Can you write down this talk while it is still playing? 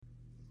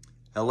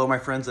Hello, my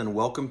friends, and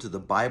welcome to the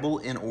Bible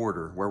in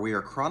Order, where we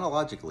are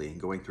chronologically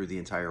going through the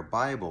entire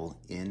Bible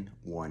in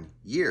one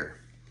year.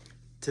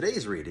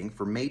 Today's reading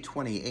for May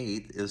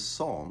 28th is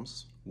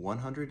Psalms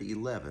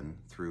 111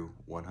 through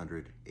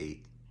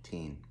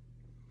 118.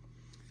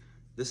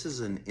 This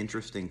is an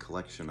interesting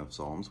collection of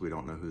Psalms. We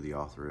don't know who the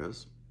author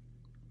is.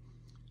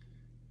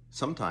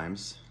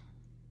 Sometimes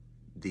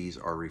these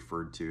are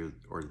referred to,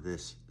 or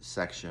this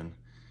section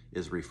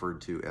is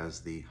referred to as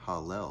the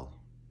Hallel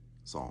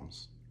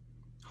Psalms.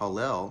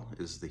 Hallel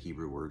is the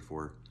Hebrew word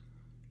for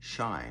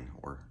shine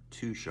or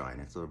to shine.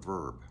 It's a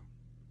verb.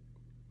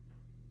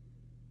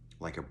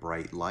 Like a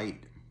bright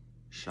light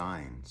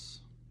shines.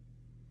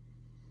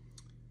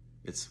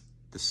 It's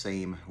the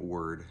same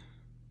word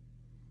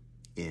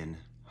in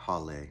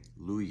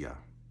Hallelujah,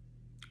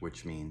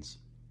 which means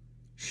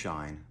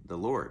shine the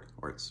Lord,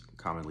 or it's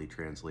commonly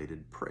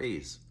translated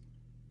praise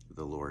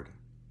the Lord.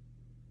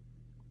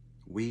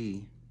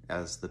 We,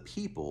 as the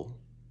people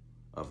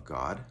of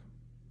God,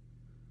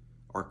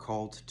 are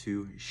called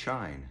to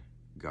shine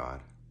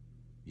God,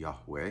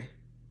 Yahweh.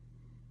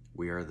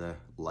 We are the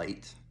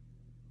light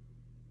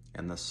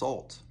and the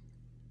salt.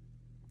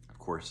 Of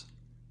course,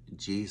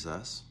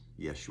 Jesus,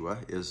 Yeshua,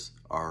 is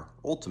our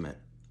ultimate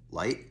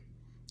light.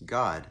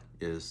 God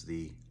is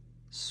the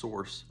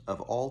source of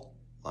all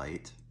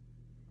light.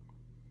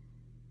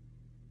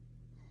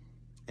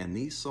 And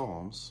these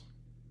Psalms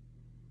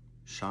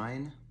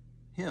shine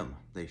Him.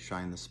 They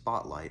shine the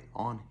spotlight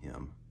on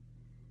Him.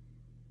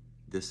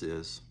 This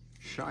is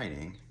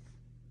shining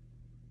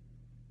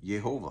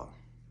Jehovah,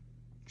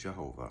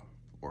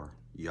 or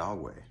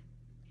Yahweh.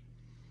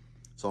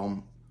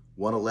 Psalm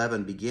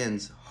 111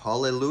 begins,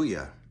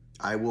 Hallelujah,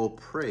 I will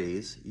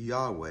praise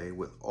Yahweh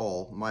with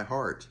all my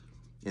heart.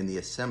 In the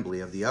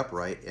assembly of the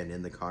upright and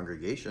in the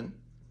congregation,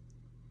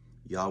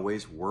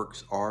 Yahweh's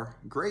works are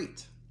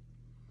great.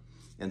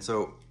 And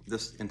so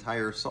this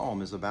entire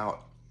psalm is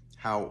about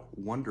how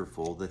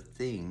wonderful the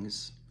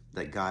things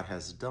that God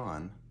has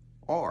done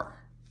are.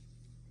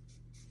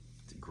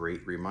 It's a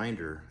great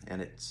reminder,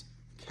 and its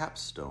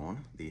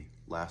capstone, the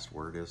last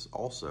word, is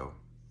also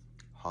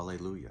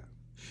Hallelujah,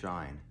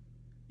 shine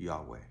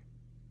Yahweh.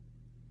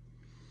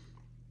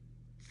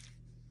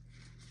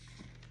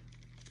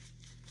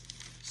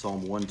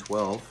 Psalm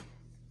 112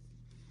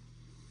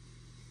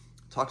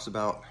 talks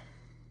about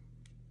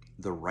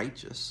the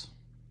righteous,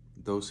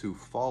 those who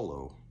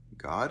follow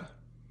God.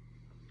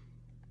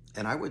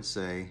 And I would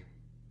say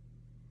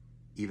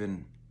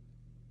even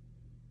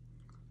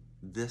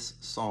this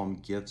psalm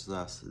gives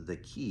us the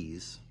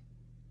keys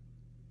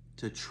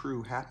to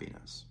true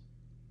happiness.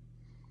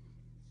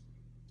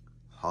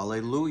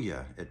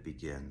 Hallelujah, it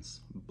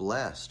begins.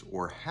 Blessed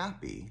or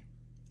happy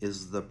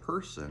is the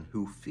person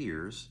who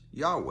fears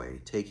Yahweh,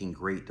 taking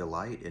great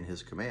delight in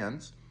his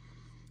commands.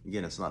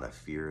 Again, it's not a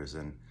fear as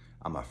in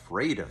I'm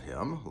afraid of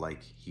him,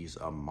 like he's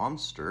a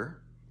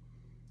monster.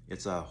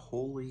 It's a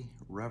holy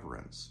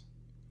reverence,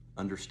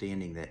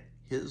 understanding that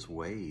his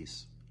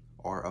ways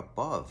are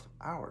above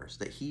ours,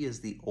 that he is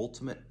the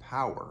ultimate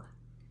power.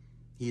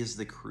 He is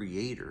the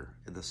creator,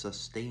 the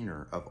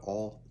sustainer of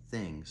all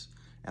things.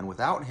 And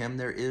without him,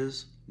 there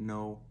is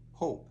no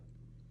hope.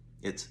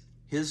 It's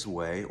his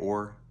way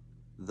or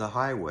the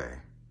highway.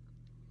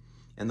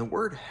 And the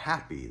word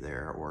happy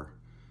there, or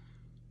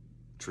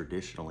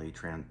traditionally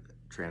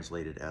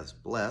translated as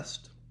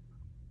blessed,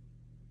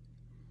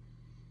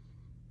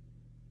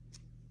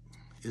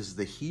 is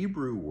the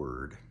Hebrew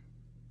word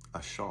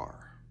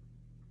ashar,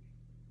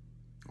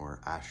 or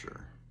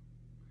asher.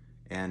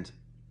 And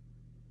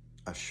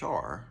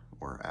ashar,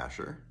 or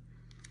asher,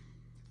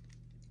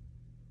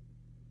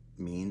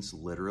 means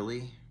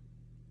literally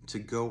to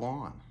go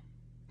on,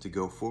 to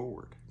go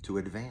forward, to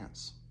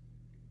advance.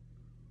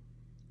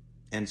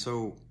 And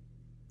so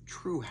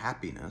true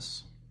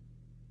happiness,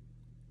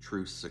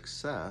 true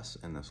success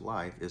in this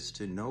life is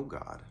to know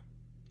God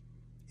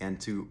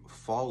and to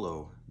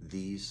follow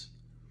these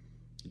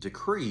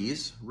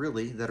decrees,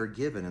 really, that are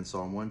given in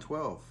Psalm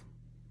 112.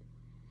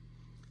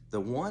 The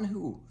one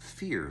who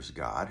fears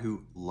God,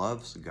 who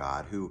loves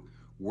God, who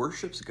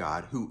worships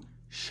God, who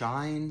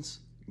shines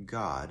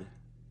God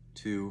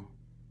to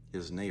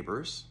his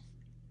neighbors,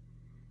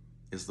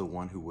 is the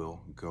one who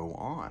will go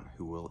on,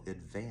 who will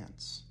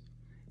advance.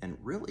 And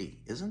really,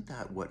 isn't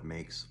that what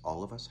makes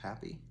all of us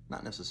happy?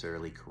 Not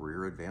necessarily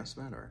career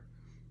advancement or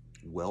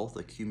wealth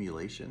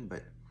accumulation,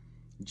 but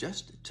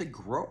just to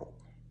grow.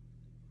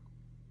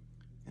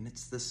 And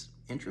it's this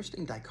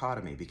interesting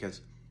dichotomy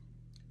because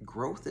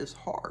growth is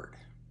hard.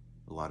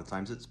 A lot of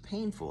times it's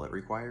painful. It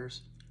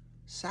requires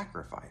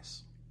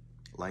sacrifice,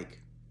 like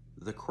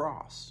the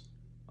cross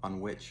on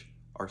which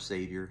our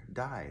Savior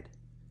died.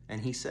 And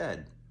he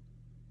said,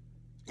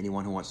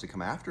 anyone who wants to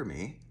come after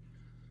me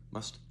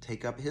must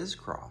take up his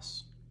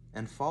cross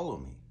and follow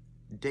me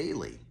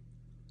daily.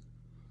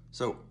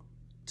 So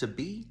to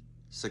be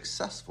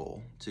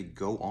successful, to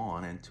go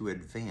on and to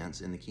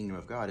advance in the kingdom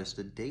of God, is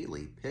to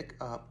daily pick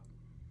up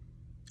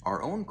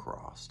our own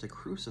cross, to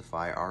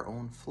crucify our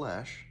own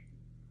flesh,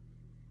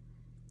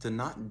 to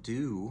not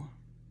do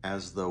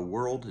as the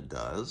world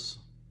does,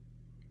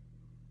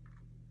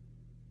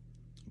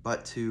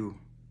 but to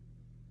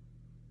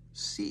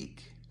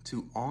seek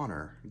to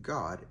honor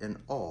God in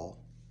all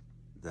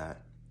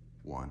that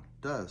one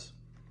does.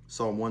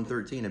 Psalm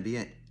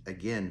 113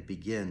 again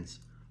begins,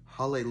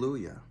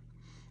 Hallelujah,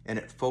 and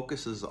it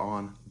focuses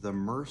on the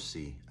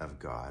mercy of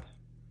God,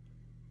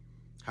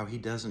 how he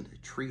doesn't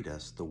treat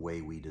us the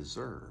way we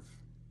deserve.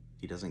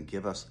 He doesn't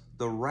give us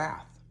the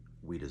wrath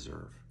we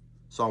deserve.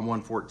 Psalm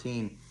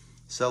 114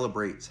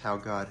 celebrates how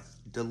God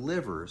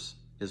delivers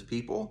his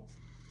people.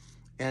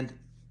 And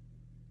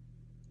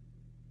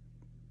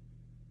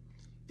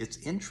it's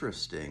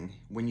interesting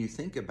when you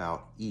think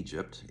about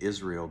Egypt,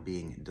 Israel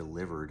being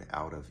delivered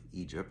out of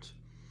Egypt,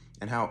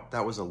 and how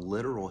that was a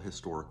literal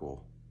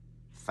historical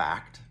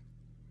fact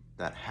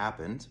that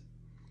happened.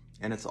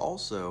 And it's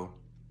also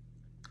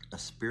a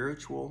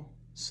spiritual,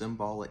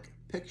 symbolic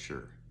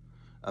picture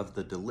of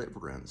the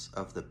deliverance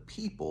of the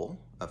people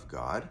of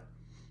God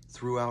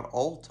throughout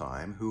all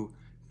time who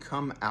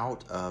come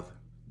out of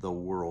the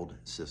world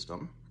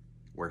system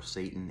where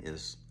Satan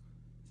is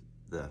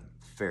the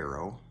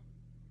Pharaoh,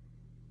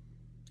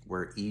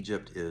 where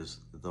Egypt is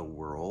the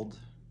world.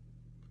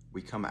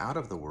 We come out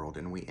of the world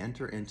and we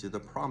enter into the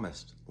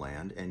promised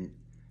land, and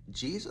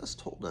Jesus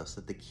told us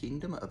that the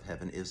kingdom of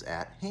heaven is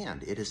at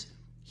hand. It is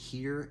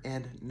here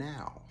and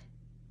now.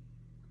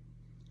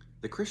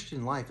 The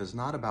Christian life is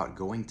not about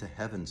going to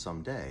heaven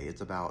someday.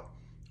 It's about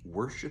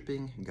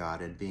worshiping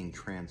God and being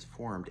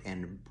transformed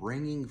and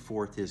bringing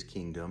forth his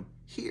kingdom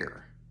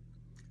here.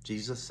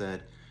 Jesus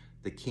said,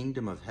 the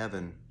kingdom of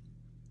heaven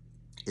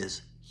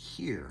is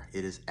here.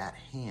 It is at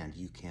hand.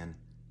 You can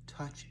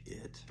touch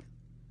it.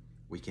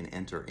 We can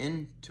enter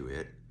into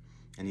it.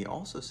 And he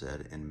also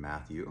said in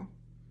Matthew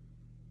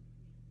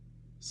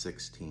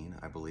 16,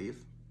 I believe,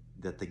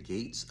 that the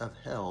gates of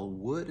hell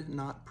would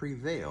not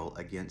prevail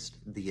against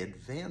the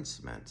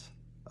advancement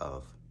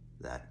of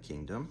that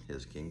kingdom,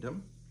 his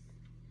kingdom.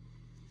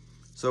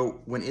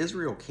 So when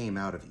Israel came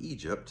out of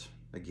Egypt,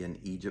 again,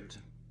 Egypt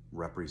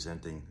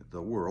representing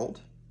the world,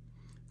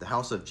 the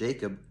house of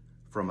Jacob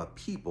from a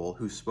people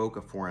who spoke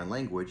a foreign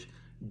language,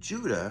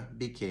 Judah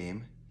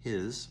became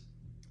his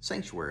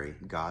sanctuary,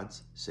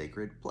 God's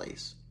sacred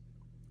place.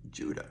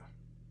 Judah.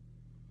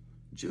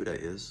 Judah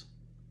is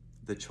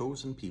the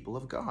chosen people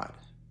of God.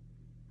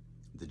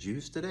 The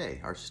Jews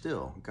today are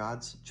still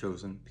God's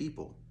chosen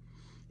people.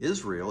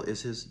 Israel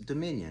is his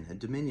dominion, and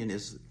dominion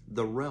is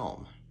the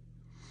realm.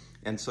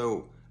 And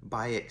so,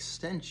 by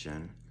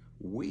extension,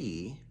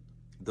 we,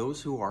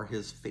 those who are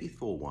his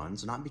faithful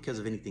ones, not because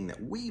of anything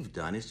that we've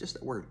done, it's just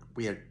that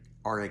we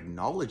are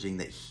acknowledging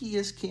that he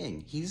is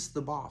king. He's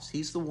the boss.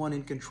 He's the one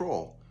in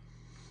control.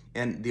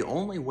 And the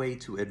only way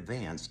to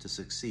advance, to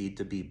succeed,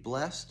 to be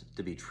blessed,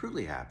 to be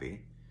truly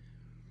happy,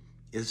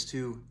 is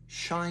to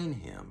shine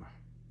him,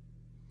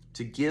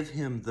 to give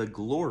him the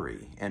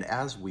glory. And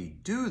as we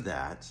do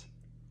that,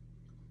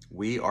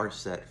 we are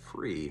set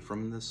free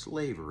from the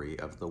slavery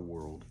of the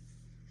world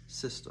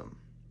system.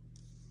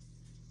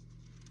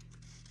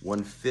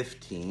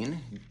 115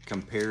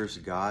 compares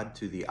God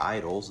to the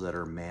idols that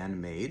are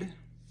man-made,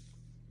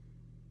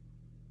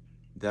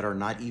 that are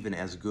not even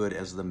as good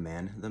as the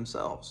men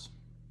themselves.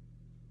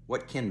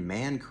 What can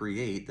man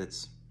create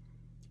that's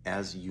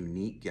as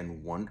unique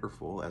and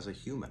wonderful as a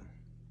human?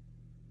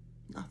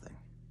 Nothing.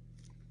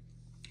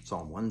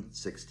 Psalm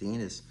 116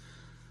 is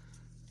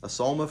a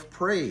psalm of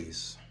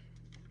praise,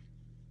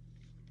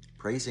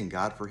 praising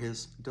God for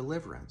his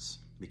deliverance,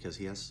 because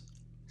he has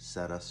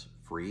set us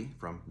free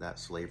from that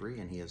slavery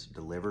and he has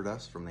delivered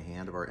us from the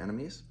hand of our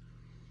enemies.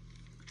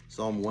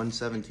 Psalm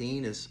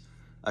 117 is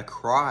a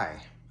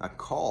cry, a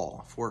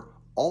call for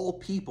all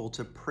people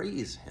to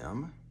praise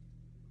him,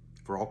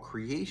 for all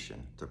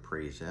creation to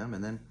praise him.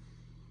 And then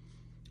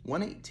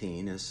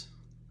 118 is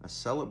a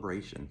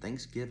celebration,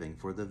 thanksgiving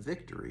for the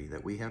victory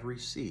that we have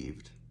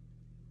received.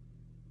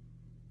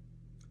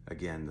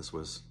 Again, this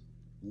was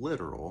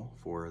literal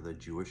for the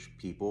Jewish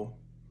people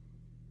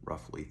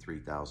roughly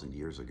 3,000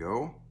 years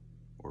ago,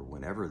 or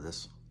whenever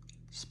this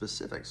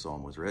specific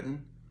psalm was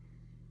written.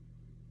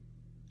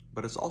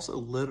 But it's also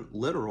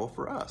literal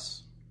for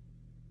us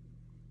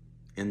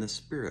in the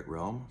spirit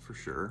realm, for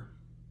sure,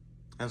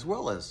 as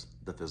well as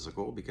the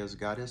physical, because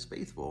God is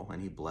faithful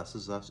and he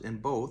blesses us in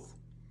both.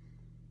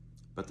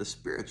 But the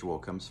spiritual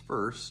comes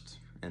first,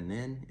 and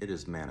then it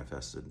is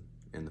manifested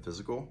in the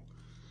physical.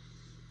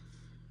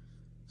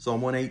 Psalm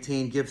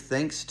 118, give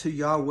thanks to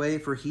Yahweh,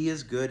 for he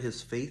is good.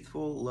 His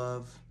faithful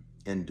love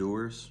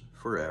endures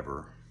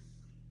forever.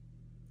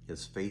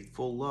 His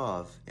faithful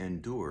love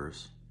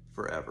endures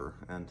forever.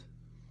 And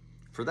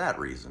for that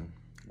reason,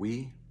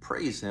 we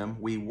praise him,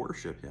 we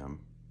worship him,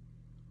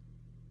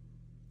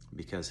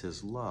 because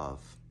his love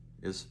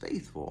is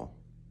faithful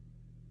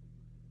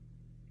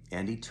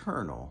and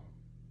eternal.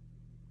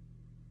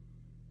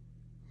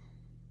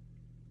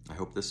 I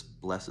hope this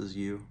blesses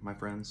you, my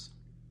friends.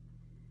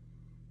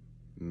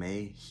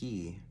 May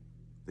he,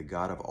 the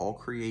God of all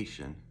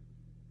creation,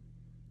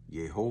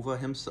 Jehovah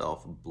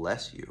himself,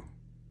 bless you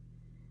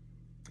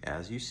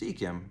as you seek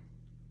him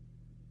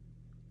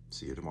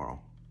See you tomorrow.